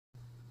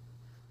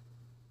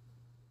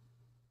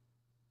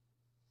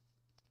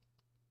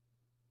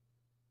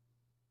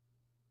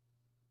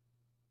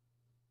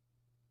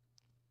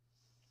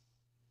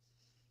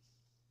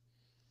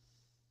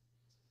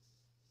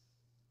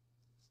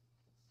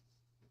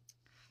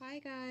Hi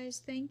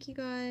guys, thank you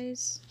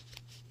guys.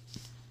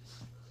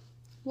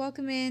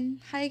 Welcome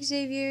in. Hi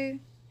Xavier.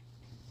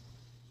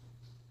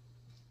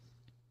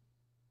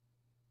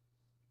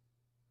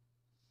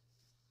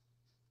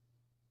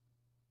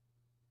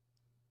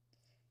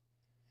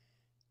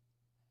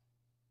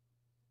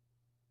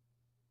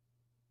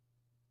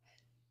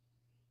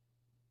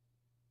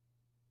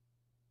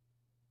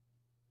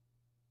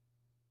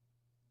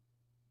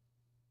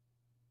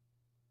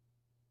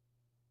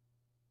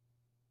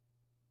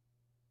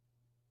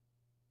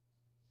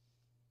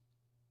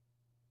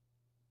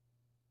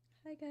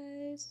 Hi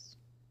guys.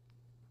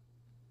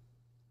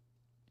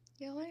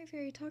 Y'all aren't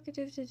very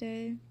talkative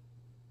today.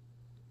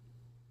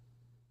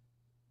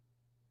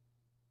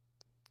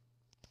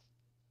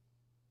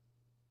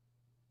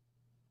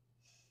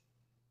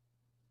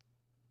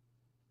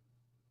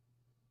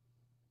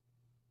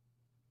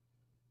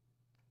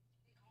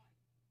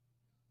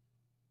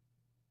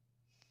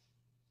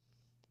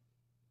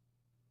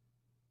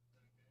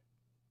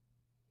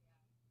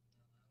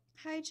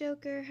 Hi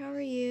Joker, how are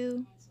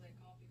you?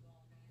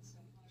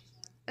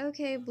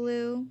 Okay,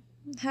 Blue.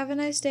 Have a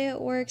nice day at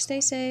work.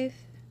 Stay safe.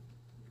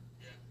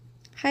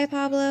 Hi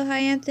Pablo. Hi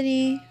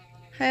Anthony.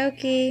 Hi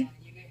Oki.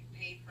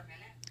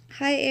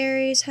 Hi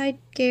Aries. Hi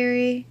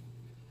Gary.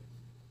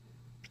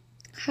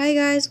 Hi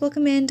guys,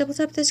 welcome in. Double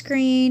tap the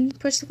screen.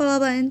 Push the follow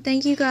button.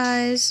 Thank you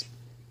guys.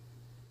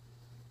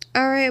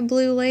 Alright,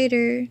 Blue,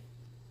 later.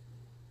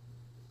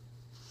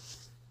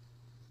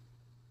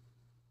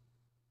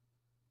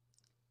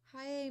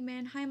 Hi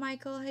Amen. Hi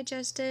Michael. Hi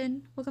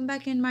Justin. Welcome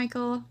back in,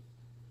 Michael.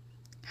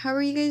 How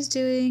are you guys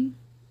doing?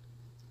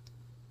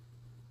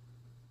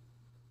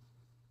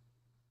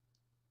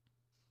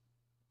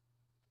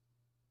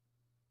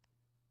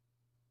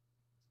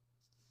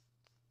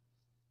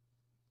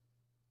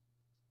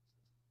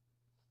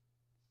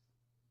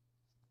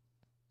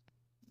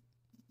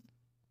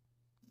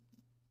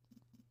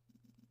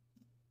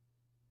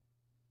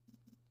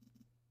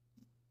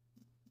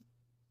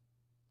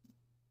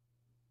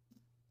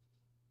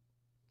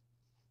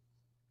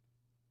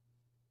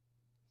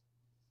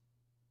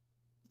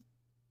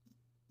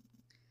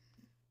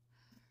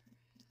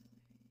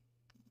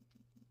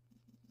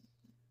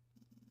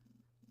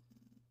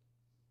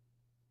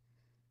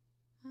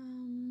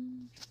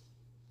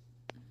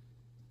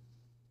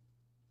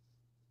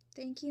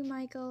 Thank you,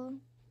 Michael.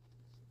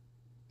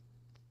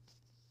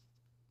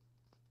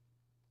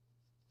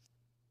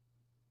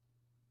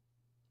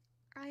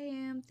 I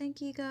am. Thank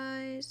you,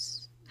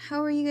 guys.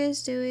 How are you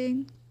guys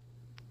doing?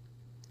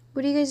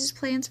 What are you guys'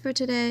 plans for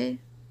today?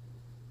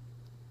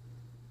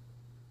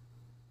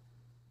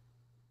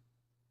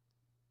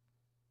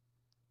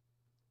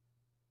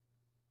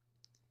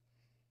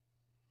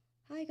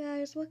 Hi,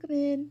 guys. Welcome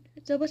in.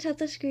 Double tap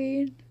the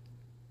screen.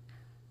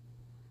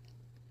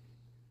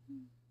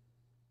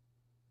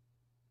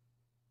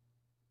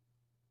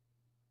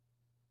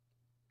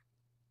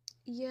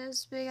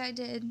 Yes, Big, I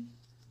did.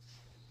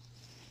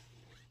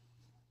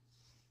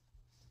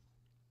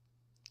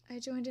 I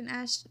joined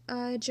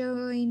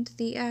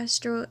the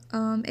Astro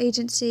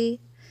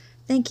agency.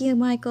 Thank you,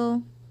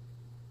 Michael.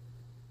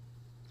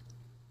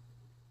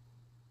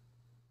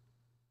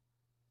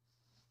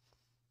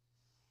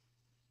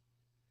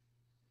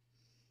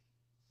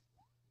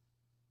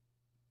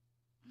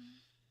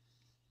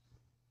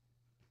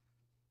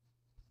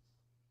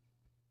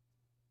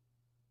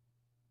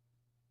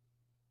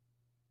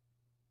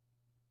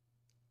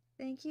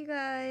 Thank you,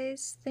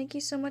 guys. Thank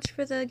you so much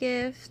for the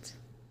gift.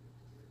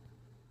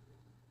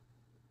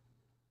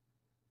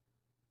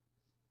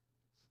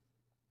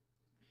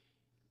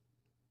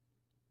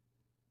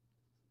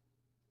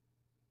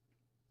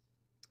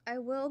 I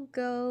will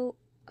go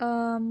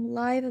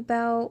live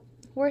about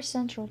we're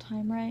Central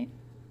Time, right?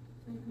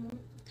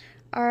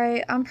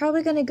 Alright, I'm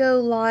probably gonna go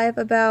live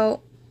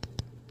about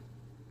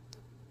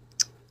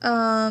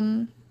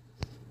um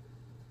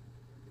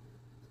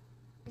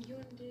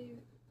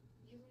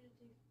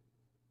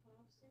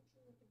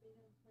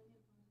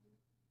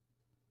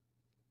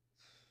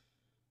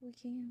we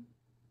can.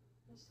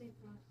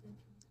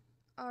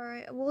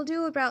 Alright, we'll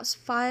do about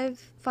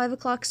 5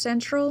 o'clock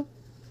Central.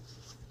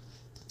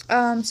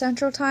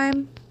 Central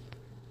Time.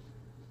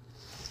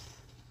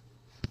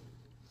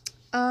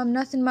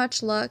 Nothing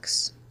much,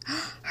 Lux.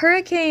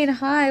 Hurricane,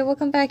 hi,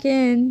 welcome back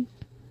in.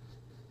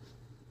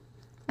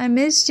 I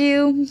missed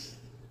you.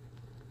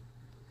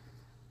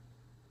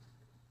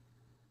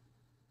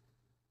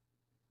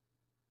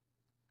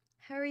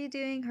 How are you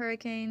doing,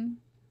 Hurricane?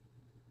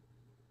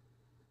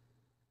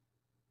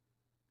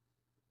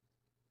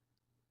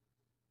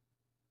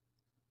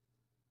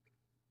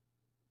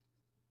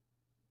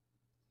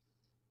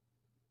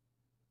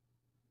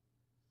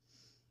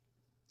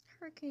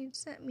 Hurricane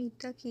sent me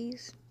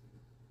duckies.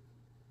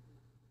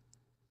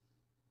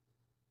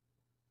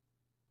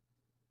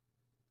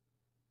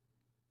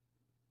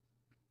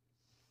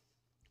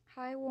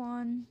 Hi,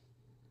 Juan.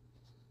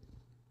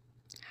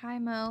 Hi,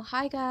 Mo.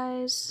 Hi,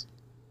 guys.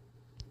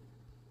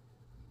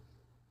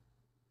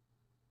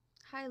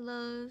 Hi,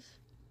 Love.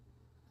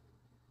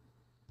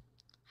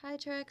 Hi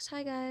Trex,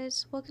 hi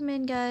guys. Welcome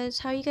in guys.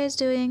 How are you guys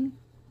doing?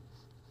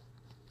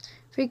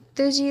 For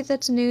those of you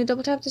that's new,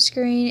 double tap the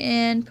screen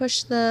and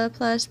push the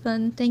plus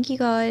button. Thank you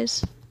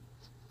guys.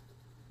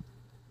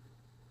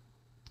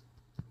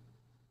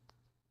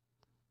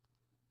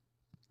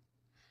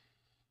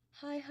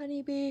 Hi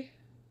honeybee.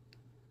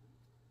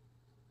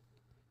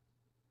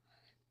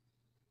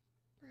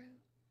 Bro. I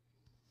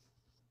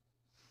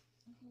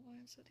don't know why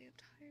I'm so damn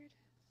tired.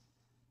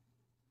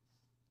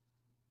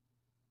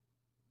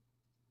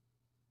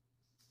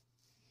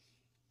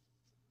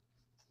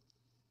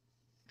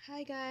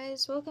 Hi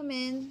guys, welcome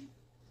in.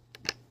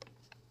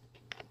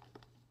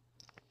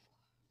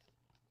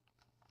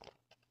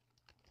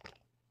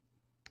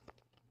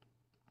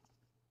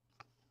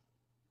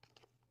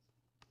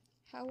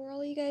 How are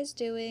all you guys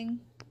doing?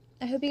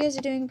 I hope you guys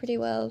are doing pretty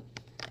well.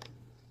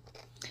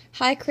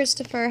 Hi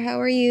Christopher, how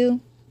are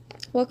you?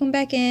 Welcome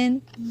back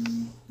in.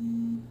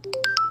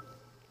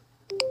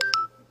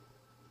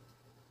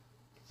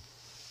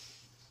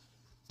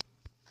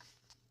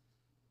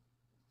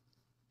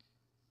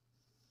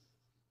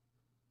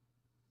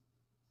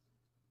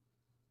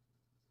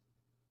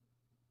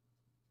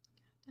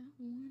 That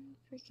one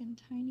freaking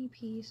tiny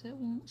piece that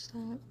won't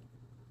stop.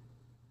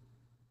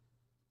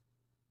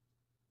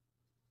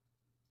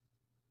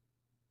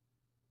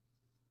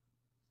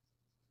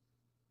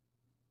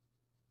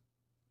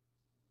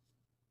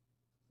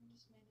 I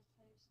just made a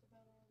post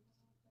about our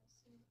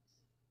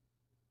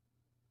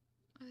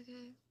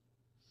Okay.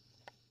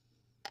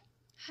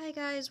 Hi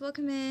guys,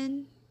 welcome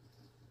in.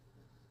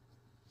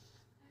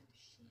 Oh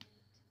shit.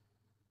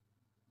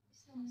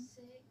 It's not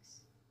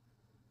 6.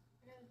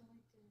 I gotta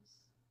delete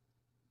this.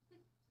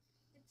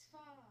 It's 5,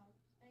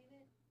 ain't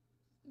it?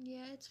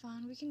 Yeah, it's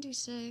fine. We can do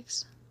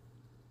 6.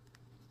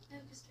 No,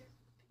 because they're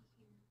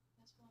here.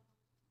 That's why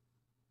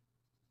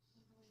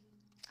I'm deleting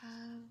that.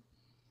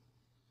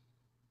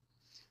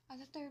 I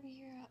thought they would be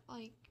here at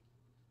like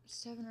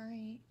 7 or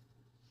 8.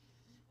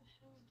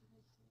 How do I delete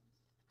this?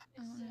 I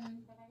don't It's 7, know.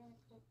 but I gotta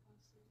click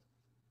past it.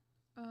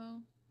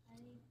 Oh. I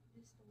need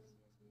this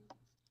deleted, dude.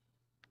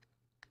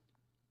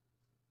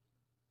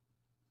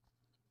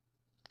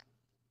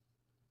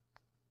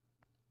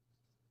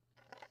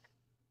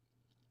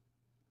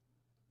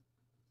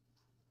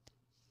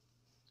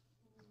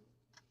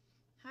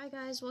 Hi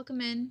guys,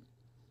 welcome in.